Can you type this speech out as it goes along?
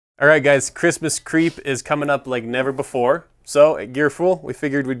All right, guys, Christmas creep is coming up like never before. So at Gearful, we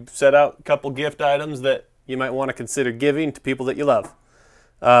figured we'd set out a couple gift items that you might want to consider giving to people that you love.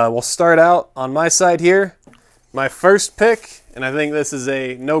 We'll start out on my side here. My first pick, and I think this is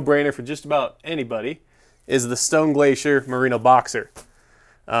a no-brainer for just about anybody, is the Stone Glacier Merino Boxer.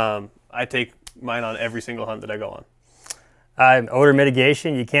 I take mine on every single hunt that I go on. Odor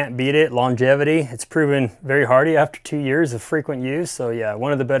mitigation, you can't beat it. Longevity, it's proven very hardy after 2 years of frequent use. So yeah,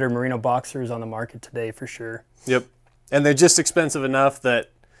 one of the better merino boxers on the market today for sure. Yep, and they're just expensive enough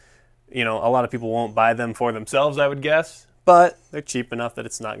that, you know, a lot of people won't buy them for themselves, I would guess, but they're cheap enough that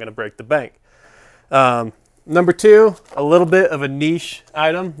it's not going to break the bank. Number two, a little bit of a niche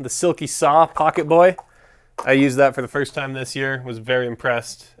item, the Silky Saw Pocket Boy. I used that for the first time this year, was very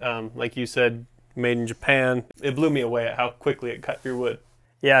impressed. Like you said, made in Japan. It blew me away at how quickly it cut through wood.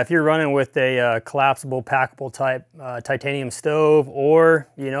 Yeah, if you're running with a collapsible, packable type titanium stove, or,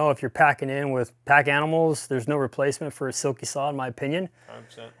 you know, if you're packing in with pack animals, there's no replacement for a Silky Saw, in my opinion.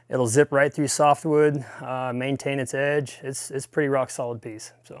 100%. It'll zip right through softwood, maintain its edge. It's pretty rock solid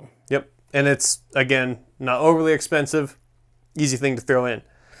piece. So. Yep, and it's, again, not overly expensive, easy thing to throw in.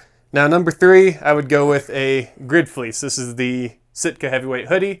 Now, number three, I would go with a grid fleece. This is the Sitka Heavyweight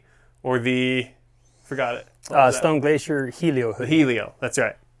Hoodie, or the, forgot it. Stone Glacier Helio hoodie. The Helio, that's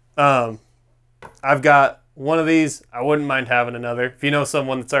right. I've got one of these. I wouldn't mind having another. If you know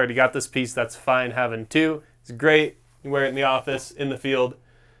someone that's already got this piece, that's fine having two. It's great. You wear it in the office, in the field.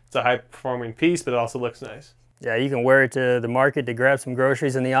 It's a high-performing piece, but it also looks nice. Yeah, you can wear it to the market to grab some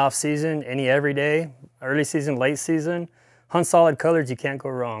groceries in the off-season, any every day, early season, late season. Hunt solid colors, you can't go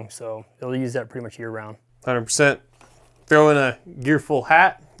wrong. So they'll use that pretty much year-round. 100%. Throw in a Gearful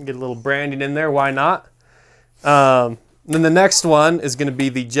hat, get a little branding in there, why not? Then the next one is going to be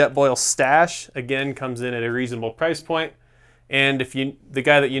the Jetboil Stash. Again, comes in at a reasonable price point. And if you, the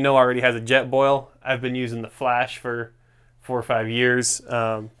guy that you know already has a Jetboil, I've been using the Flash for 4 or 5 years.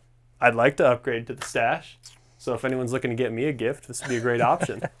 I'd like to upgrade to the Stash. So if anyone's looking to get me a gift, this would be a great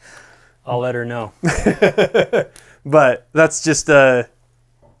option. I'll let her know. But that's just,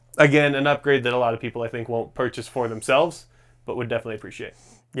 again, an upgrade that a lot of people, I think, won't purchase for themselves, but would definitely appreciate.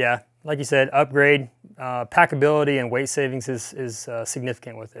 Yeah, like you said, upgrade, packability and weight savings is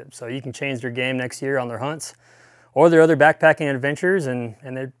significant with it. So you can change their game next year on their hunts or their other backpacking adventures, and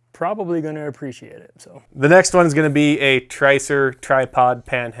they're probably going to appreciate it. So the next one is going to be a Tricer tripod,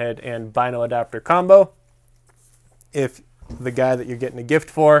 panhead, and bino adapter combo. If the guy that you're getting a gift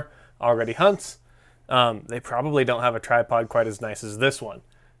for already hunts, they probably don't have a tripod quite as nice as this one.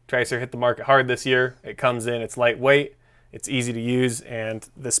 Tricer hit the market hard this year. It comes in, it's lightweight, it's easy to use, and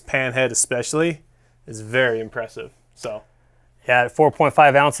this panhead especially is very impressive. So yeah, at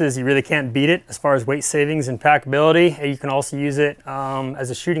 4.5 ounces, you really can't beat it as far as weight savings and packability. And you can also use it as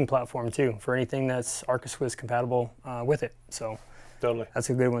a shooting platform too, for anything that's Arca-Swiss compatible with it. So totally, that's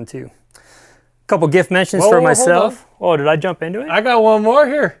a good one too. Couple gift mentions for myself. Oh, did I jump into it? I got one more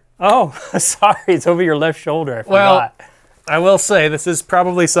here. Oh, sorry, it's over your left shoulder. I forgot. Well, I will say this is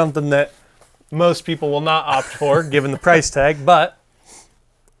probably something that most people will not opt for given the price tag, but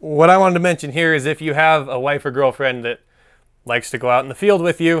what I wanted to mention here is if you have a wife or girlfriend that likes to go out in the field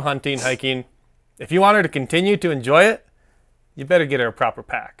with you, hunting, hiking, if you want her to continue to enjoy it, you better get her a proper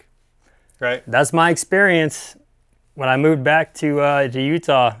pack, right? That's my experience. When I moved back to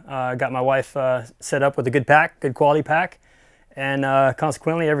Utah, I got my wife set up with a good pack, good quality pack. And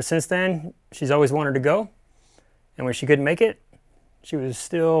consequently, ever since then, she's always wanted to go. And when she couldn't make it, she was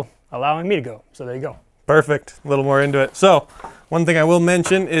still allowing me to go. So there you go. Perfect. A little more into it. So one thing I will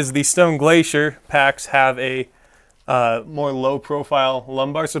mention is the Stone Glacier packs have a more low profile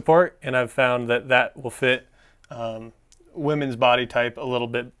lumbar support. And I've found that that will fit women's body type a little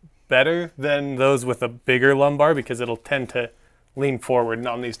bit better than those with a bigger lumbar, because it'll tend to lean forward. And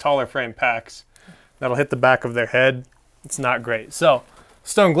on these taller frame packs, that'll hit the back of their head. It's not great. So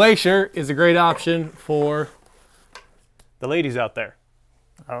Stone Glacier is a great option for the ladies out there.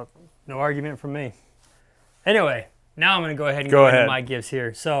 No argument from me. Anyway, now I'm going to go ahead and go into my gifts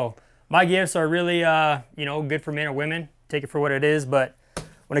here. So my gifts are really, you know, good for men or women. Take it for what it is. But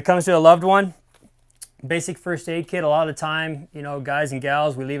when it comes to a loved one, basic first aid kit, a lot of the time, you know, guys and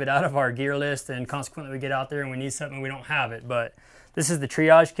gals, we leave it out of our gear list, and consequently we get out there and we need something, we don't have it. But this is the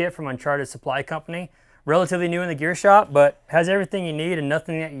triage kit from Uncharted Supply Company. Relatively new in the gear shop, but has everything you need and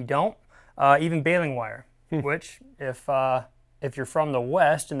nothing that you don't. Even baling wire, which if you're from the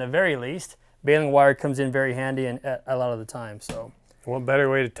West, in the very least, baling wire comes in very handy and a lot of the time. So what better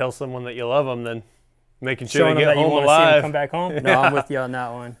way to tell someone that you love them than making sure they get home alive? See them come back home? No, I'm with you on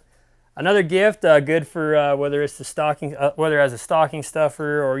that one. Another gift, good for whether it's the stocking, whether as a stocking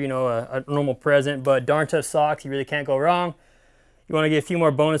stuffer or, you know, a normal present, but darn tough socks, you really can't go wrong. You want to get a few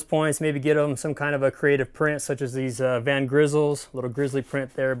more bonus points, maybe get them some kind of a creative print, such as these Van Grizzles, little grizzly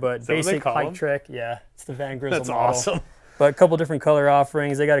print there, but basic hike trek. Yeah, it's the Van Grizzle model. That's awesome. But a couple different color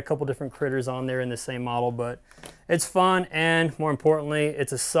offerings. They got a couple different critters on there in the same model, but it's fun, and more importantly,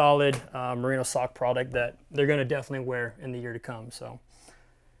 it's a solid merino sock product that they're going to definitely wear in the year to come. So,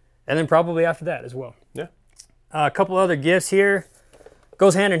 and then probably after that as well. Yeah. A couple other gifts here.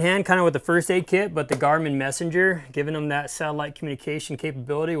 Goes hand in hand kind of with the first aid kit, but the Garmin Messenger, giving them that satellite communication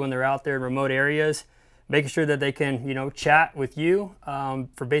capability when they're out there in remote areas, making sure that they can, you know, chat with you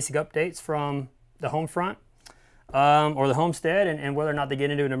for basic updates from the home front or the homestead, and whether or not they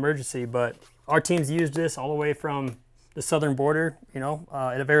get into an emergency. But our team's used this all the way from the southern border, you know,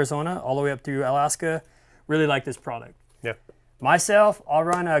 of Arizona, all the way up through Alaska. Really like this product. Yeah. Myself, I'll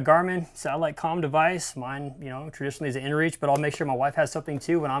run a Garmin satellite comm device. Mine, you know, traditionally is an inReach, but I'll make sure my wife has something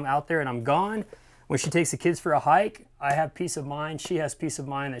too when I'm out there and I'm gone. When she takes the kids for a hike, I have peace of mind. She has peace of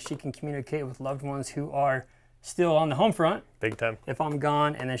mind that she can communicate with loved ones who are still on the home front. Big time. If I'm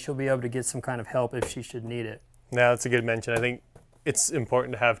gone, and then she'll be able to get some kind of help if she should need it. Yeah, that's a good mention. I think it's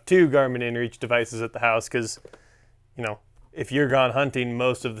important to have 2 Garmin inReach devices at the house because, you know, if you're gone hunting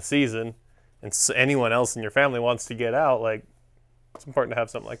most of the season and anyone else in your family wants to get out, like, it's important to have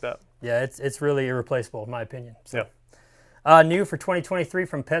something like that. Yeah, it's really irreplaceable in my opinion. So. Yeah. New for 2023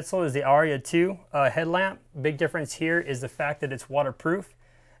 from Petzl is the Aria 2 headlamp. Big difference here is the fact that it's waterproof.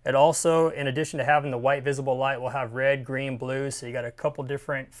 It also, in addition to having the white visible light, will have red, green, blue. So you got a couple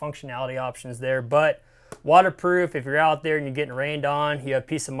different functionality options there. But waterproof, if you're out there and you're getting rained on, you have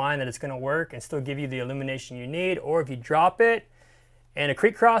peace of mind that it's going to work and still give you the illumination you need. Or if you drop it in a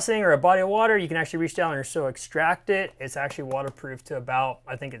creek crossing or a body of water, you can actually reach down and so extract it. It's actually waterproof to about,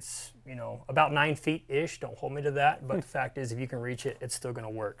 I think it's, you know, about 9 feet-ish. Don't hold me to that. But the fact is, if you can reach it, it's still going to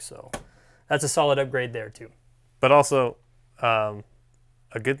work. So that's a solid upgrade there too. But also, a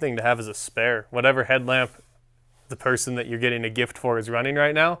good thing to have is a spare. Whatever headlamp the person that you're getting a gift for is running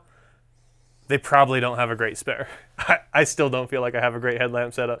right now, they probably don't have a great spare. I still don't feel like I have a great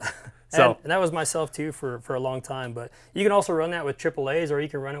headlamp setup. So and that was myself too for a long time. But you can also run that with AAAs, or you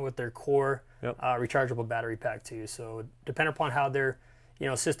can run it with their core rechargeable battery pack too. So depending upon how their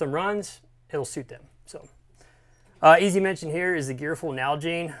system runs, it'll suit them. So easy mention here is the Gearful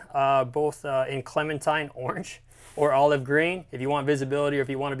Nalgene, both in clementine orange or olive green if you want visibility or if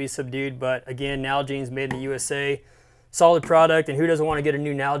you want to be subdued. But again, Nalgene's made in the USA. Solid product, and who doesn't want to get a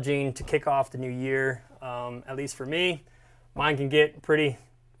new Nalgene to kick off the new year? At least for me, mine can get pretty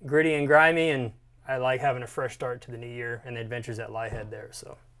gritty and grimy, and I like having a fresh start to the new year and the adventures that lie ahead there.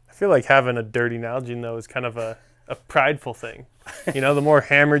 So I feel like having a dirty Nalgene though is kind of a prideful thing. You know, the more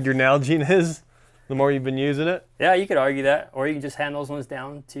hammered your Nalgene is, the more you've been using it. Yeah, you could argue that, or you can just hand those ones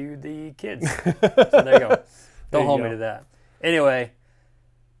down to the kids. So there you go. Don't hold me to that. Anyway,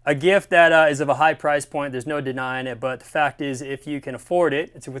 a gift that is of a high price point, there's no denying it, but the fact is, if you can afford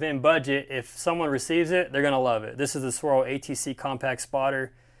it, it's within budget. If someone receives it, they're going to love it. This is the Swirl ATC Compact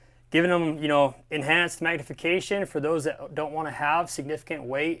Spotter, giving them, enhanced magnification for those that don't want to have significant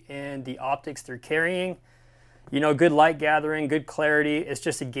weight in the optics they're carrying. Good light gathering, good clarity. It's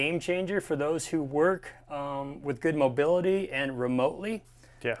just a game changer for those who work with good mobility and remotely.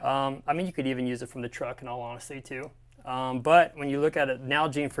 Yeah. I mean, you could even use it from the truck, in all honesty, too. But when you look at a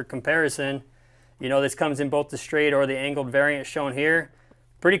Nalgene for comparison, this comes in both the straight or the angled variant shown here.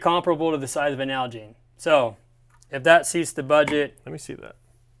 Pretty comparable to the size of a Nalgene. So if that suits the budget, let me see that.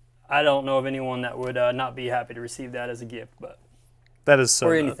 I don't know of anyone that would not be happy to receive that as a gift, but that is so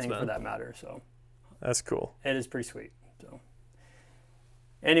or anything for that matter. So that's cool. It is pretty sweet. So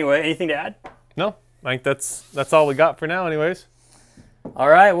anyway, anything to add? No, I think that's all we got for now, anyways. All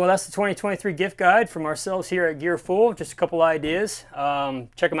right, well, that's the 2023 gift guide from ourselves here at Gearful. Just a couple ideas.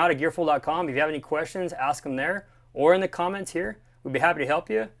 Check them out at gearful.com. If you have any questions, ask them there or in the comments here. We'd be happy to help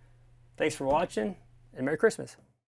you. Thanks for watching, and Merry Christmas.